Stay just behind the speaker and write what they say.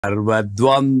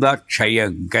Sarvadvandva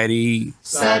Kshayankari.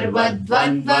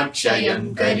 Sarvadvandva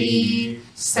Kshayankari.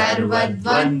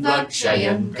 Sarvadvandva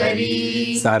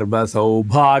Kshayankari. Sarva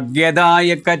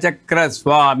Saubhagyadayaka Chakra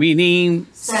Swamini.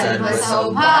 Sarva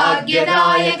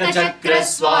Saubhagyadayaka Chakra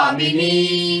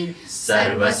Swamini.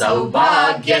 Sarva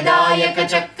Saubhagyadayaka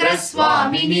Chakra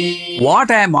Swamini. What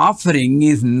I am offering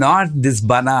is not this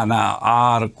banana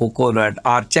or coconut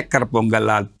or chakra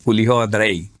pongal or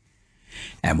pulihodrai.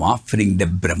 I am offering the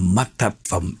Brahma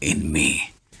Tattvam in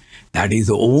me. That is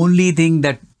the only thing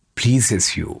that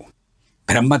pleases you.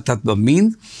 Brahma Tattva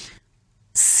means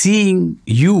seeing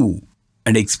you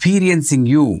and experiencing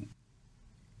you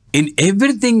in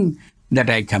everything that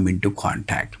I come into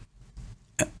contact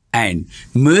and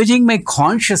merging my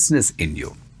consciousness in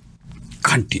you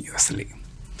continuously.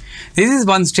 This is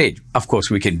one stage. Of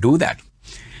course, we can do that.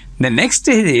 The next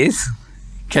stage is,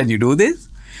 can you do this?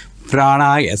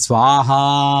 Pranaya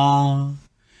Swaha.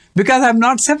 Because I'm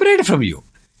not separated from you.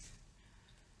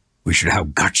 We should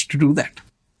have guts to do that.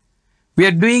 We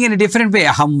are doing in a different way.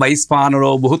 Aham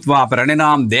Vaishvanaro Bhutva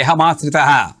Praninam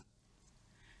Dehamasritaha.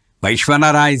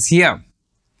 Vaishvanara is here.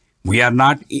 We are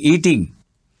not eating.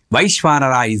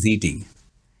 Vaishvanara is eating.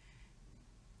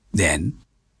 Then,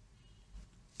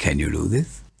 can you do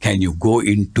this? Can you go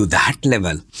into that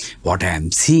level? What I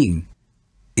am seeing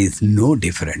is no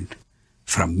different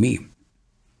from me.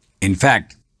 In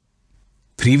fact,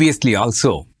 previously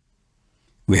also,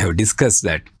 we have discussed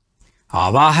that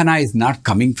Avahana is not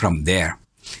coming from there.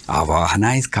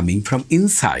 Avahana is coming from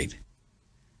inside.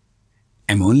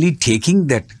 I'm only taking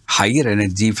that higher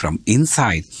energy from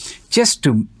inside just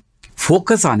to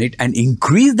focus on it and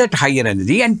increase that higher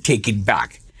energy and take it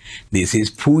back. This is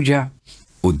Puja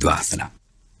Udvasana.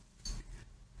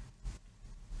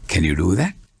 Can you do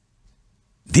that?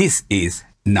 This is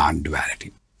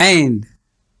non-duality. And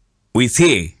we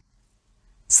say,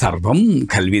 Sarvam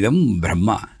Khalvidam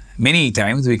Brahma. Many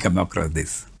times we come across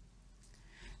this.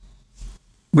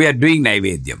 We are doing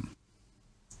Naivedyam.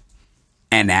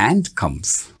 An ant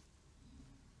comes.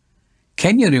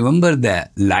 Can you remember the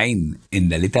line in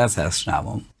Lalita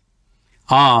Sahasranamam?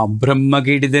 Brahma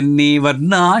Kitidanni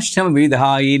Varnashtam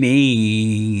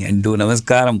Vidhayini. And do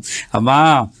Namaskaram.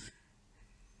 Amma,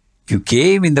 you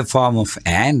came in the form of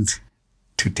ant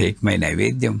to take my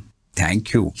Naivedyam.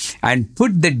 Thank you. And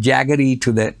put the jaggery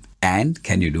to the ant.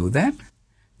 Can you do that?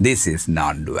 This is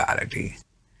non-duality.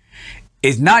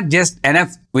 It's not just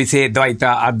enough we say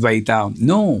Dvaita, Advaita.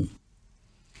 No.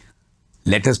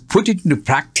 Let us put it into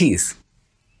practice.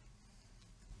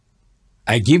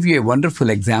 I give you a wonderful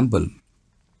example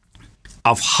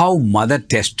of how Mother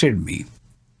tested me.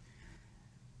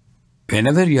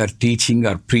 Whenever you are teaching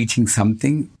or preaching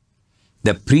something,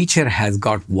 the preacher has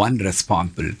got one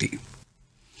responsibility.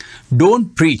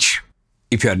 Don't preach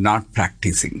if you are not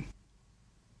practicing.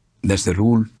 That's the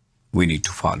rule we need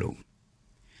to follow.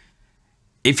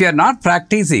 If you are not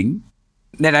practicing,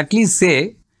 then at least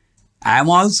say, I am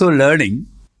also learning.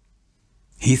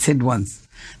 He said once,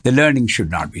 the learning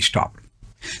should not be stopped.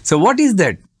 So what is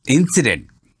that incident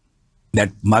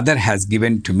that Mother has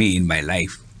given to me in my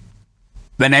life?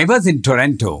 When I was in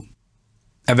Toronto,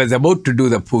 I was about to do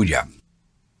the puja.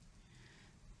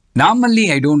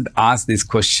 Normally, I don't ask this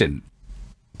question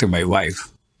to my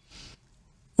wife.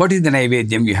 What is the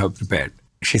Naivedyam you have prepared?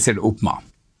 She said, Upma.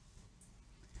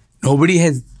 Nobody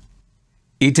has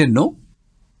eaten, no?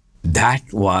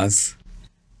 That was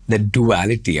the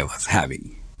duality I was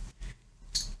having.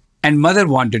 And Mother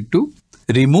wanted to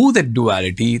remove that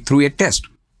duality through a test.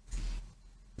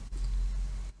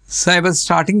 So I was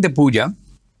starting the puja.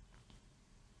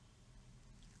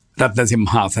 Ratna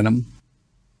Simhasanam,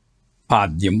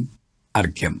 Padyam,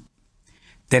 Argyam.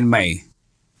 Then my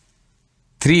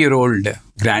 3-year-old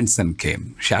grandson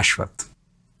came, Shashwat.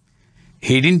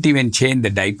 He didn't even change the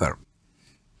diaper.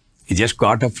 He just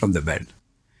got up from the bed.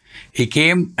 He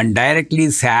came and directly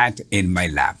sat in my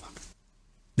lap.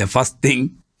 The first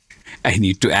thing, I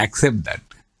need to accept that.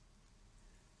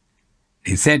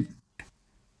 He said,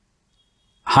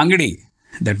 hungry,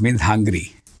 that means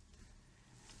hungry.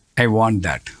 I want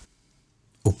that.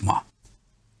 Upma.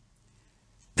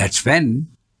 That's when,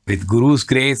 with Guru's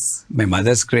grace, my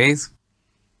mother's grace,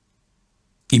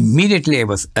 immediately I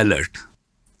was alert.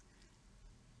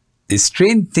 This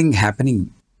strange thing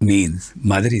happening means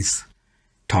Mother is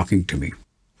talking to me.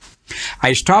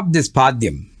 I stopped this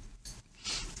Padyam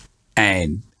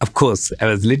and of course I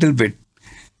was a little bit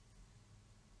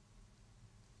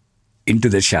into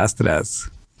the Shastras.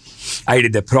 I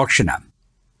did the Prakshana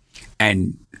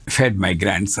and fed my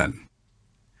grandson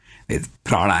with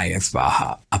Pranaya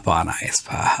Svaha, Apanaya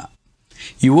Svaha.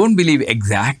 You won't believe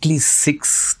exactly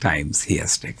 6 times he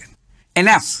has taken.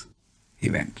 Enough, he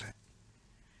went.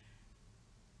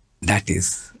 That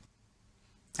is,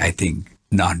 I think,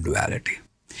 non-duality.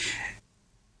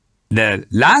 The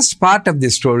last part of the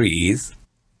story is,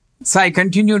 so I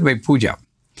continued my puja.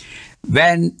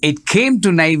 When it came to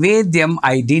Naivedyam,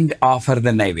 I didn't offer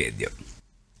the Naivedyam.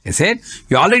 I said,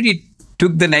 you already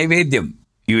took the Naivedyam.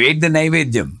 You ate the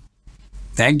Naivedyam.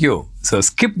 Thank you. So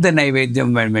skip the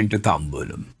Naivedyam and went to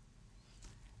Tambulam.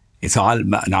 It's all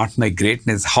not my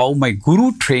greatness, how my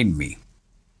Guru trained me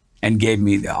and gave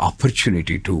me the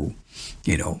opportunity to,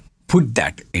 put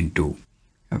that into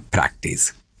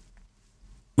practice.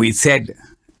 We said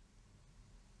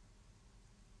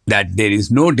that there is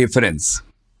no difference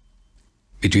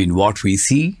between what we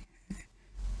see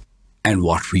and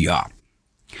what we are.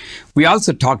 We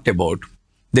also talked about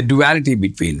the duality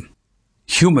between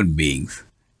human beings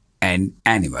and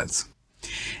animals.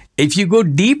 If you go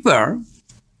deeper,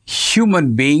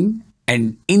 human being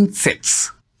and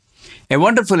insects. A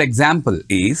wonderful example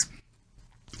is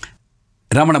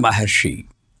Ramana Maharshi.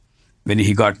 When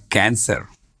he got cancer,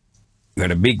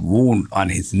 got a big wound on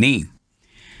his knee.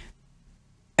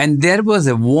 And there was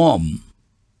a worm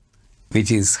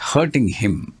which is hurting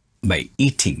him by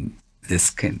eating the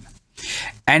skin.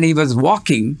 And he was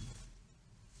walking,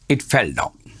 it fell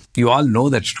down. You all know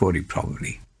that story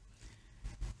probably.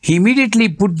 He immediately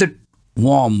put the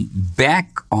worm back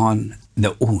on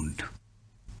the wound.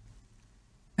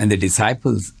 And the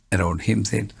disciples around him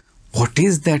said, "What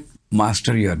is that,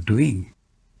 Master, you are doing?"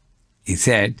 He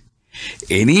said,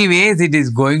 "Anyways, it is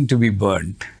going to be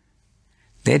burnt.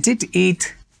 Let it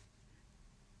eat.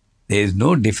 There is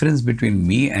no difference between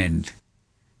me and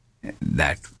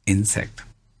that insect."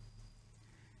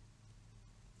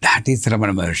 That is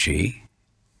Ramana Maharshi.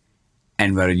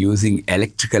 And we're using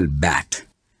electrical bat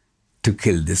to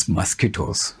kill these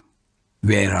mosquitoes.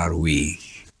 Where are we?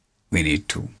 We need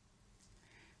to.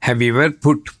 Have you ever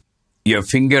put your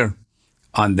finger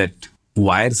on that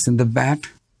wires in the bat?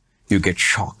 You get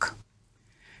shock.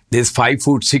 These 5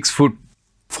 foot, 6 foot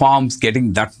forms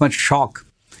getting that much shock.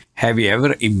 Have you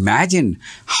ever imagined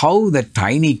how the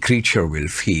tiny creature will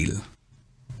feel?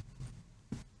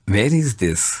 Where is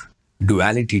this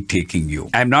duality taking you?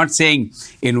 I'm not saying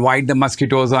invite the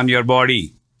mosquitoes on your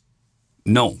body.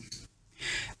 No.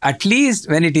 At least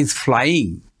when it is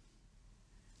flying,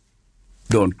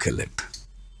 don't kill it.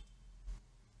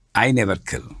 I never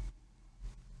kill.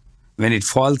 When it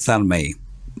falls on my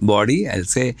body, I'll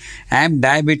say, I'm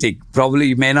diabetic. Probably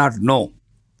you may not know.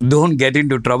 Don't get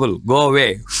into trouble. Go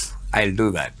away. I'll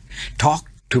do that. Talk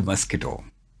to mosquito.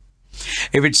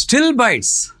 If it still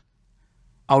bites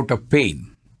out of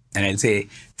pain, and I'll say,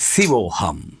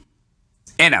 Sivoham.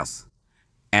 Enough.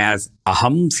 As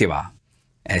Aham Siva,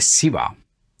 as Shiva,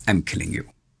 I'm killing you.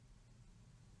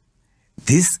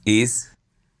 This is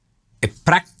a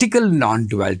practical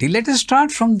non-duality. Let us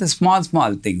start from the small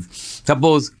things.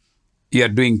 Suppose you are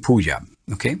doing puja,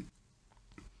 okay?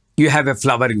 You have a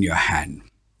flower in your hand.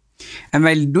 And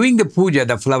while doing the puja,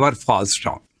 the flower falls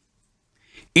down.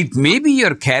 It may be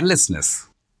your carelessness.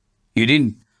 You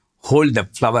didn't hold the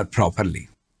flower properly.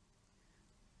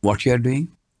 What you are doing?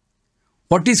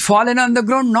 What is fallen on the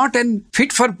ground, not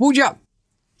fit for puja.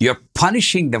 You are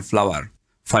punishing the flower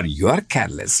for your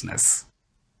carelessness.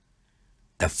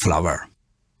 The flower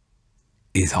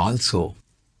is also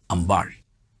Ambar.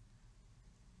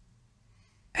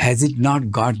 Has it not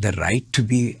got the right to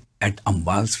be at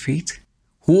Ambal's feet?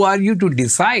 Who are you to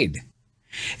decide?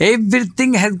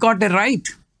 Everything has got a right.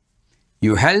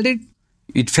 You held it,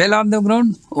 it fell on the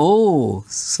ground. Oh,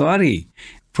 sorry.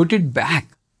 Put it back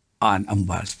on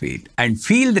Ambal's feet and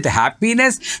feel that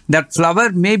happiness that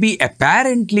flower may be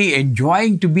apparently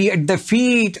enjoying to be at the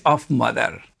feet of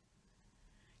Mother.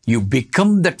 You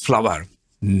become that flower,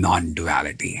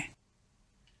 non-duality.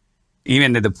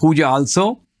 Even at the puja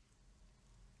also,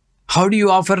 how do you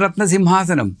offer Ratna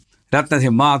Simhasanam? Ratna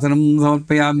Simhasanam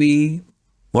samarpayami.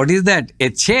 What is that?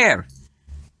 A chair.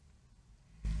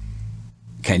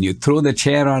 Can you throw the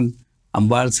chair on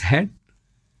Ambal's head?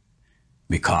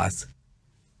 Because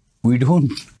we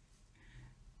don't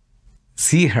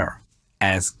see her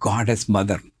as Goddess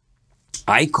Mother,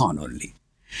 icon only.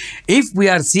 If we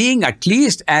are seeing at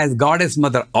least as Goddess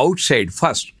Mother outside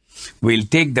first, we'll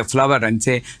take the flower and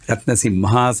say, Ratna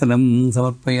Simhasanam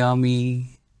samarpayami,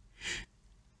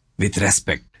 with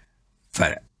respect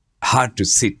for her to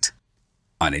sit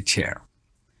on a chair.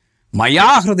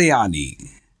 Maya Hridayani.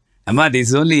 Amma, this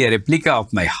is only a replica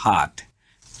of my heart.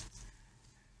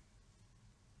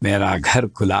 Mera ghar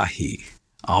khula hi.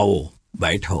 Aao,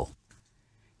 baitho.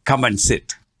 Come and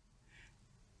sit.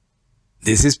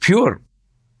 This is pure.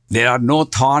 There are no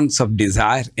thorns of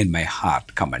desire in my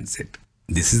heart. Come and sit.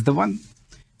 This is the one.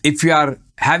 If you are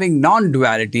having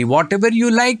non-duality, whatever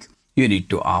you like, you need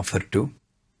to offer to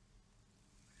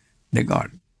the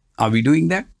God. Are we doing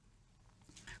that?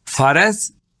 For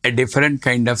us, a different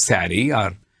kind of sari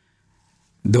or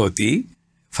dhoti.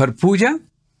 For puja,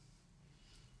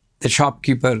 the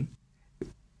shopkeeper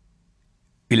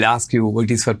will ask you, what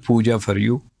is for puja for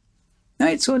you? No,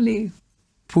 it's only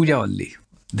puja only.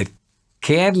 The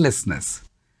carelessness.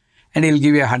 And he'll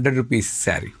give you 100 rupees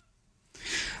sari.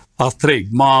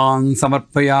 Astrigman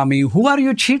samarpayami. Who are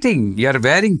you cheating? You are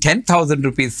wearing 10,000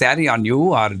 rupees sari on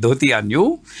you or dhoti on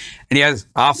you, and you are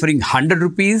offering 100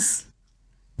 rupees.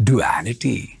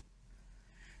 Duality.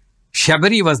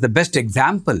 Shabari was the best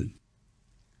example.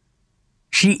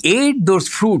 She ate those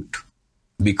fruit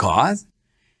because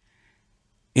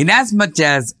inasmuch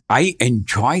as I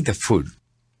enjoy the food,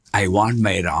 I want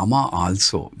my Rama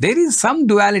also. There is some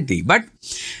duality, but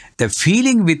the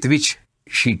feeling with which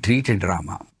she treated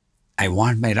Rama, I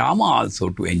want my Rama also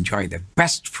to enjoy the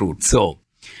best fruit. So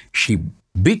she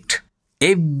bit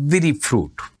every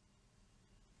fruit,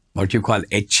 what you call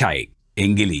echai,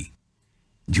 engili,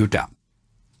 juta,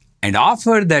 and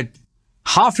offered that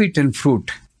half-eaten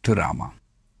fruit to Rama.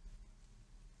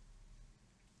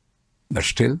 But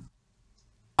still,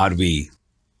 are we,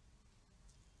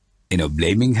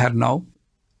 blaming her now?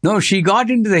 No, she got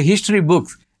into the history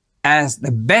books as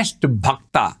the best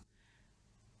bhakta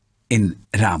in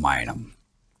Ramayanam.